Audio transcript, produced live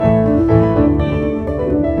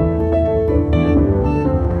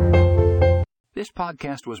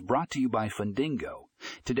podcast was brought to you by Fundingo.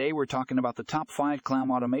 Today we're talking about the top 5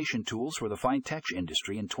 cloud automation tools for the Fintech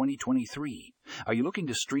industry in 2023. Are you looking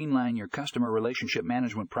to streamline your customer relationship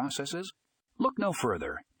management processes? Look no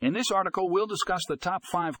further. In this article, we'll discuss the top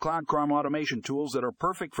 5 cloud automation tools that are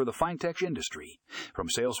perfect for the Fintech industry. From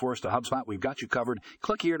Salesforce to HubSpot, we've got you covered.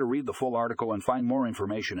 Click here to read the full article and find more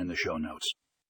information in the show notes.